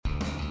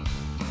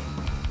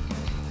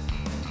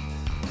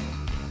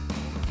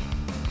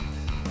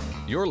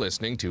You're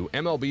listening to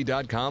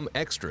MLB.com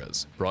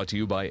Extras, brought to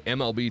you by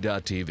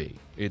MLB.tv.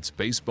 It's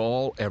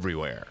baseball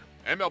everywhere.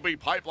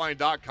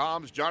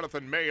 MLBpipeline.com's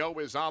Jonathan Mayo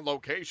is on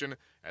location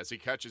as he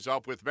catches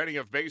up with many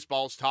of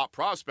baseball's top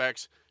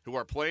prospects who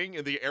are playing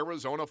in the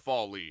Arizona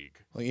Fall League.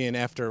 Well, Ian,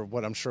 after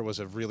what I'm sure was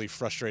a really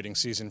frustrating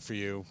season for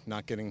you,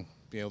 not being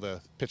able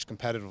to pitch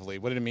competitively,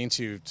 what did it mean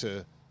to you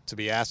to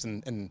be asked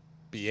and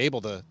be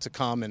able to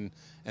come and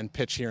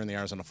pitch here in the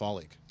Arizona Fall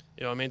League?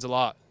 It means a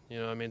lot.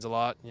 It means a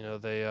lot.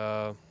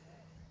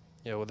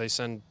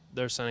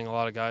 They're sending a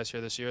lot of guys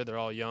here this year. They're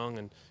all young,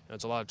 and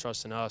it's a lot of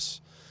trust in us.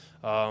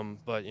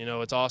 But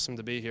it's awesome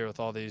to be here with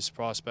all these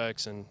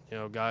prospects and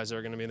guys that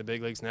are going to be in the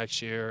big leagues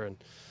next year, and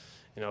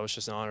it's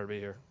just an honor to be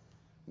here.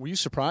 Were you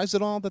surprised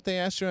at all that they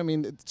asked you? I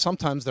mean,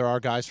 sometimes there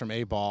are guys from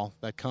A-ball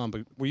that come,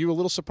 but were you a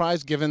little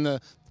surprised given the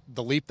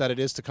leap that it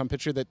is to come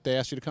pitch here that they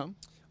asked you to come?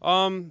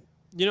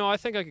 I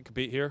think I can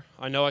compete here.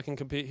 I know I can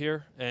compete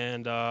here,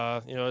 and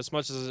as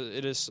much as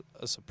it is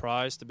a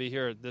surprise to be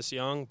here this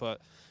young, but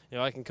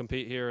I can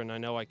compete here, and I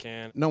know I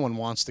can. No one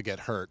wants to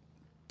get hurt,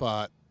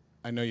 but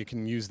I know you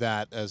can use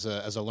that as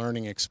a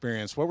learning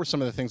experience. What were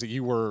some of the things that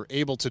you were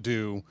able to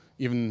do,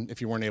 even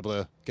if you weren't able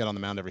to get on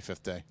the mound every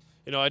fifth day?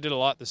 I did a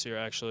lot this year,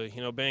 actually.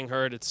 Being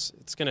hurt, it's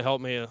going to help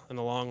me in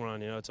the long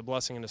run. It's a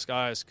blessing in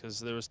disguise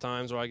because there was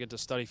times where I get to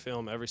study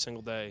film every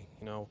single day.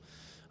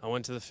 I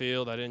went to the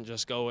field. I didn't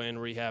just go in,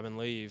 rehab, and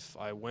leave.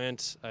 I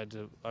went.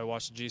 I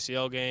watched the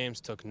GCL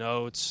games, took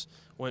notes,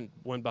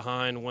 went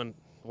behind,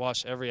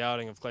 watched every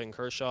outing of Clayton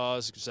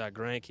Kershaw's, Zach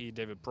Greinke,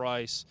 David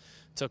Price,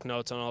 took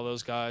notes on all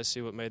those guys,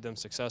 see what made them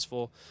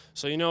successful.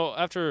 So,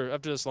 after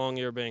this long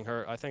year being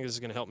hurt, I think this is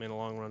going to help me in the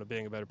long run of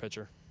being a better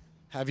pitcher.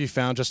 Have you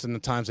found just in the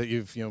times that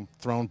you've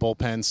thrown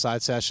bullpens,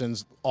 side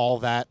sessions, all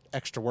that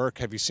extra work,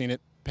 have you seen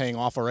it paying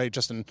off already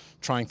just in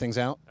trying things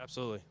out?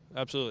 Absolutely.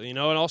 And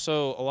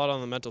also a lot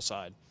on the mental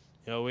side.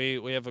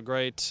 We have a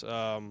great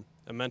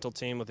a mental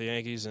team with the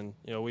Yankees, and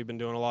we've been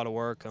doing a lot of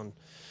work on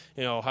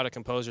how to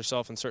compose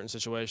yourself in certain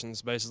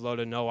situations. Bases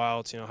loaded, no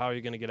outs. How are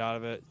you going to get out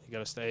of it? You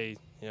got to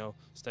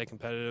stay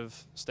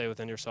competitive, stay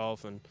within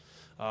yourself, and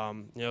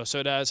so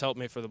it has helped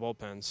me for the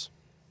bullpens.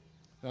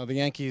 The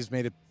Yankees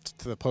made it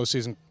to the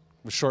postseason.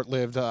 Was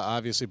short-lived,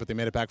 obviously, but they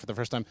made it back for the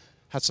first time.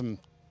 Had some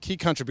key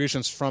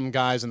contributions from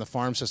guys in the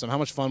farm system. How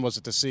much fun was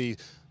it to see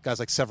guys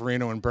like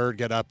Severino and Bird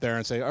get up there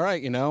and say, all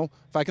right,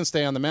 if I can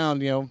stay on the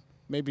mound,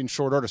 maybe in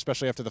short order,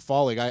 especially after the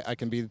Fall League, I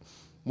can be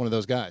one of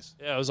those guys.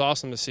 Yeah, it was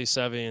awesome to see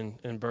Sevy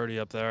and Birdie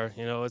up there.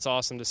 It's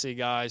awesome to see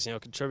guys,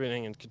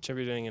 contributing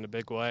in a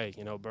big way.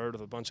 Bird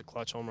with a bunch of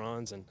clutch home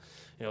runs, and,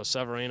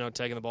 Severino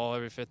taking the ball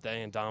every fifth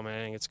day and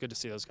dominating. It's good to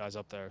see those guys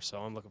up there, so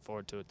I'm looking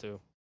forward to it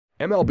too.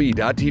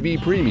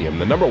 MLB.tv Premium,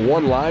 the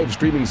 #1 live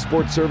streaming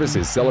sports service,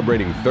 is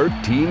celebrating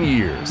 13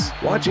 years.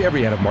 Watch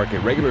every out-of-market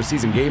regular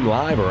season game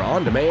live or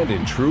on demand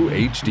in true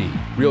HD.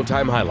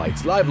 Real-time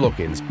highlights, live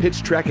look-ins,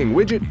 pitch tracking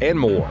widget, and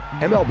more.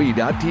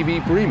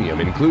 MLB.tv Premium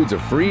includes a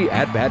free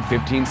At-Bat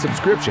 15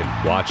 subscription.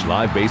 Watch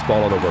live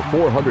baseball on over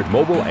 400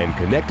 mobile and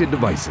connected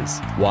devices.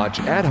 Watch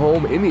at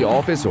home, in the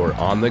office, or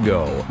on the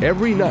go,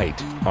 every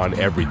night, on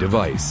every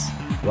device.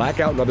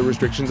 Blackout and other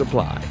restrictions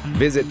apply.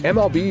 Visit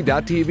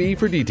MLB.tv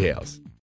for details.